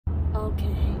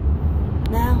Okay,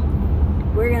 now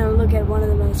we're gonna look at one of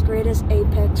the most greatest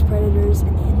apex predators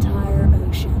in the entire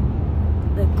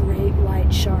ocean, the great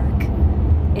white shark.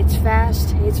 It's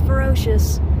fast, it's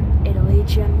ferocious, it'll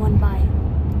eat you in one bite.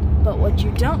 But what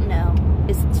you don't know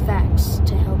is its facts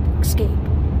to help escape.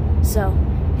 So,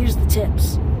 here's the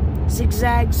tips.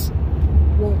 Zigzags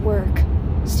won't work.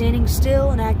 Standing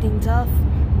still and acting tough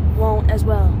won't as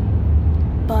well.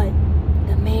 But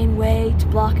the main way to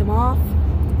block him off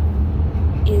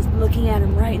is looking at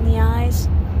him right in the eyes,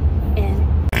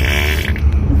 and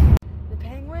the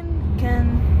penguin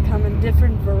can come in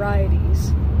different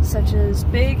varieties, such as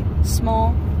big,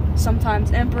 small,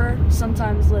 sometimes emperor,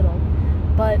 sometimes little,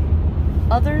 but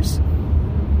others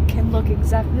can look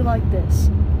exactly like this.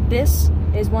 This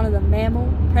is one of the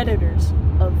mammal predators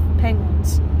of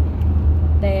penguins.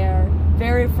 They are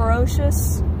very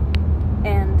ferocious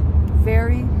and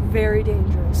very, very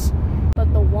dangerous.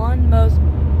 But the one most...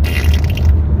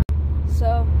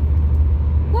 So,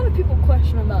 a lot of people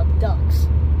question about ducks.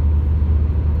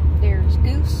 There's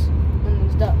goose, then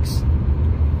there's ducks.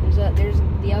 There's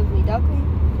the ugly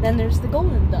duckling, then there's the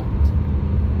golden duck.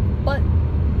 But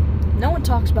no one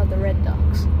talks about the red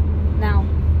ducks. Now,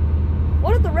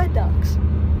 what are the red ducks?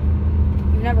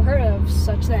 You've never heard of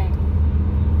such thing.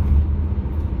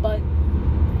 But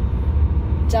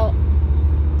it's out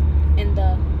in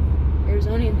the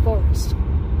Arizonian forest.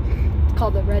 It's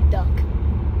called the red duck.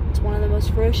 It's one of the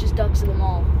most ferocious ducks of them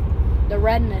all. The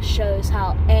redness shows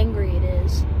how angry it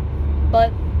is.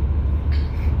 But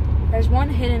there's one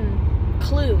hidden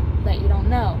clue that you don't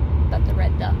know about the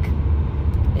red duck,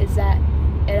 is that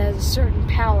it has a certain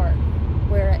power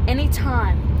where at any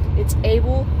time it's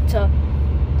able to...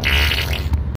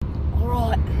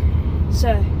 Alright,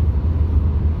 so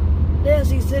there's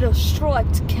these little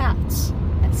striped cats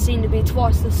that seem to be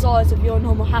twice the size of your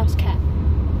normal house cat.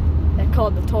 They're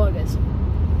called the tigers.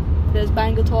 There's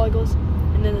Bengal tigers,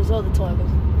 and then there's other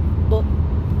tigers. But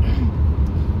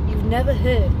you've never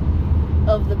heard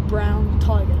of the brown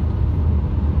tiger.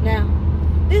 Now,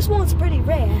 this one's pretty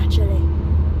rare actually.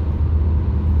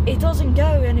 It doesn't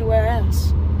go anywhere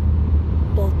else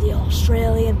but the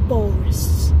Australian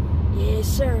forests. Yes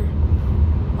sir.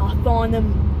 I find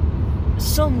them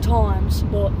sometimes,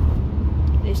 but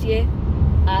this year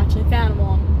I actually found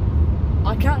one.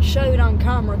 I can't show it on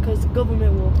camera because the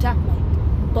government will attack me,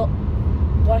 but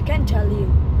what I can tell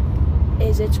you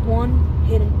is it's one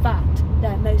hidden fact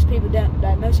that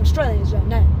most Australians don't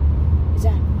know, is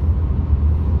that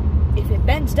if it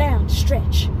bends down to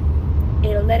stretch,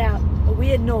 it'll let out a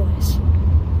weird noise.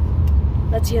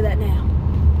 Let's hear that now.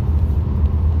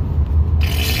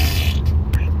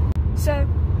 So,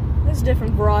 there's a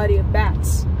different variety of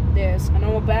bats. There's a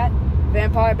normal bat,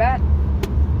 vampire bat,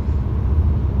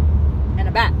 and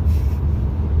a bat.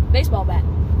 Baseball bat.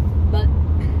 But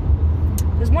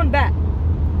there's one bat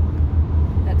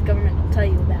that the government will tell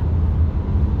you about.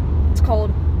 It's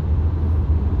called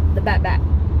the bat.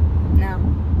 Now,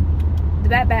 the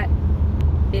bat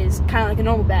is kind of like a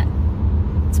normal bat.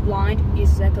 It's blind,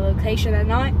 uses echolocation at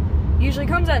night, usually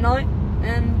comes at night,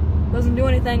 and doesn't do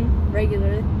anything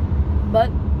regularly.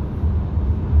 But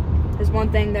there's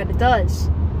one thing that it does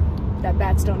that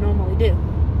bats don't normally do.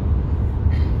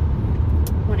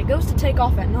 When it goes to take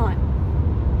off at night,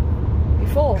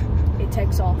 before it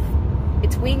takes off,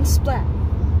 its wings splat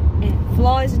and it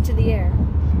flies into the air.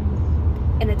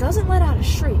 And it doesn't let out a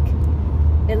shriek.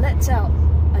 It lets out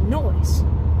a noise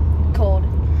called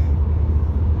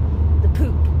the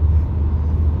poop.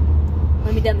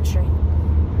 Let me demonstrate.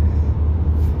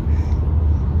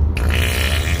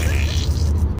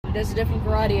 There's a different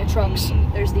variety of trucks.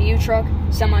 There's the U-truck,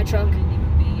 semi-truck,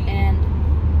 and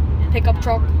pickup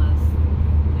truck,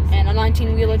 and a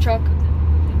 19-wheeler truck.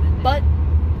 But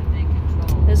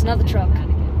there's another truck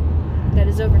that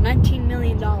is over $19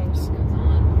 million.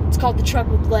 It's called the truck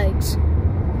with legs.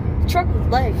 The truck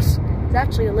with legs is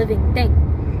actually a living thing.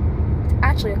 It's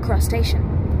actually a crustacean,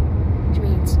 which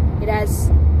means it has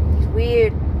these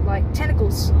weird, like,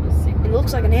 tentacles. It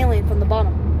looks like an alien from the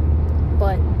bottom,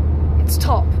 but its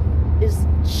top is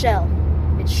shell.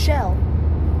 Its shell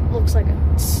looks like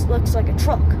a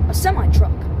truck, a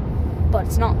semi-truck, but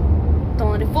it's not.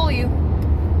 Don't let it fool you.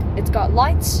 It's got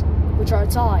lights, which are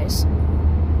its eyes.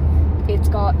 It's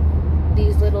got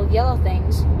these little yellow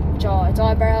things, which are its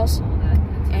eyebrows,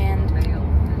 and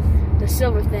the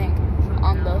silver thing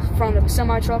on the front of a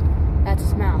semi-truck, that's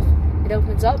its mouth. It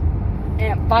opens up, and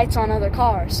it bites on other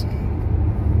cars,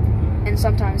 and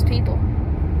sometimes people.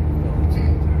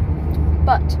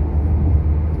 But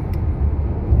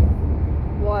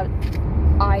what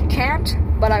I can't,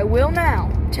 but I will now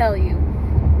tell you,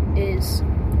 is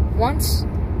once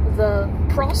the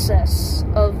process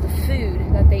of the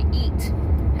food that they eat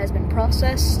has been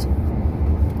processed,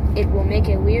 it will make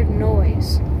a weird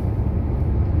noise.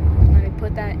 Let me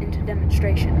put that into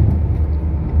demonstration.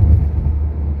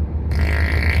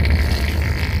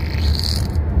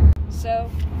 So,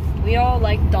 we all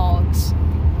like dogs.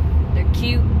 They're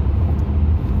cute,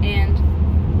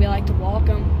 and we like to walk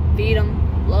them, feed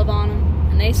them, love on them,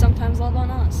 and they sometimes love on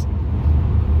us.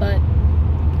 But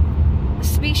the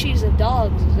species of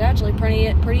dogs is actually pretty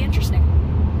interesting.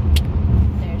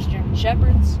 There's German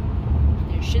Shepherds,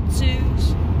 there's Shih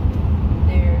Tzus,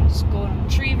 there's Golden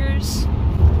Retrievers,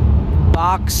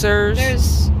 Boxers.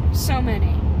 There's so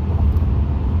many.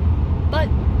 But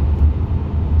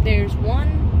there's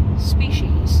one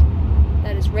species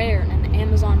that is rare in the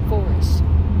Amazon forest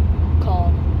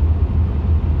called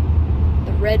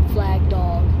the red flag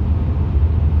dog.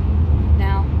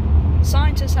 Now,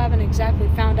 scientists haven't exactly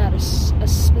found out a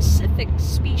specific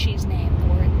species name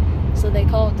for it, so they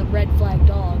call it the red flag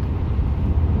dog,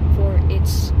 for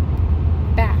its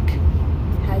back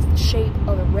has the shape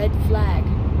of a red flag.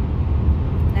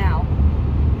 Now,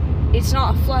 it's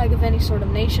not a flag of any sort of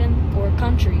nation or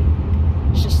country,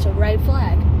 it's just a red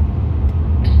flag.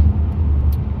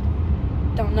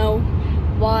 Don't know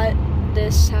what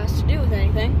this has to do with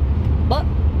anything, but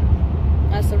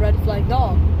that's the red flag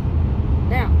dog.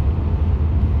 Now,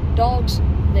 dogs,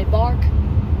 they bark,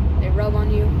 they rub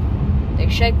on you, they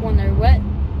shake when they're wet,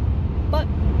 but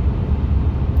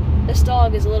this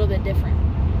dog is a little bit different.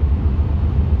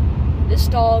 This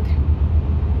dog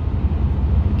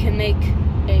can make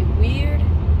a weird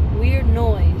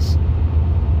noise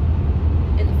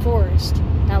in the forest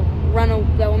that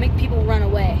will make people run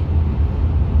away.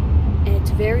 And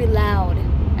it's very loud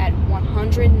at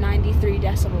 193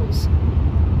 decibels.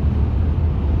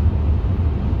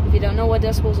 If you don't know what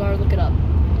decibels are, look it up.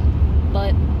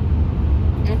 But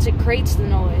once it creates the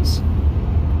noise,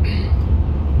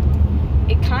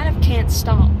 it kind of can't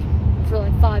stop for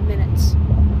like 5 minutes.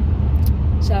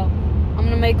 So I'm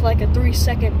gonna make like a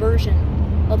 3-second version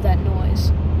of that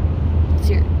noise. Let's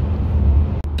hear it.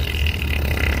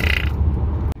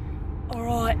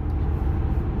 Alright.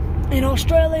 In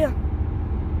Australia,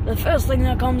 the first thing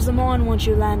that comes to mind once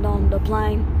you land on the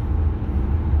plane: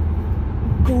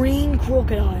 green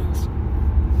crocodiles.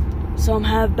 Some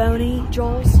have bony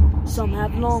jaws, some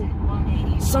have long.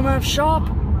 Some have sharp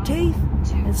teeth,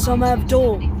 and some have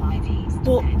dull.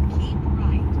 But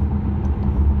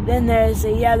then there's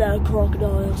the yellow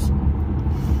crocodiles.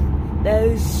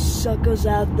 Those suckers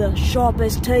have the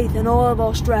sharpest teeth in all of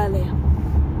Australia.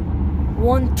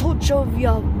 One touch of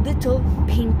your little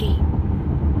pinky,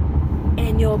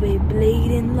 and you'll be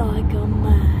bleeding like a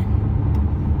man.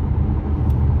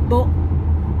 But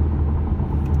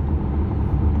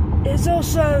there's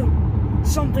also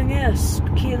something else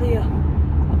peculiar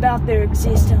about their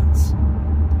existence.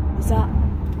 Is that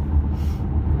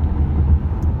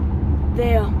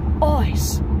their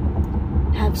eyes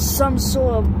have some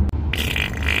sort of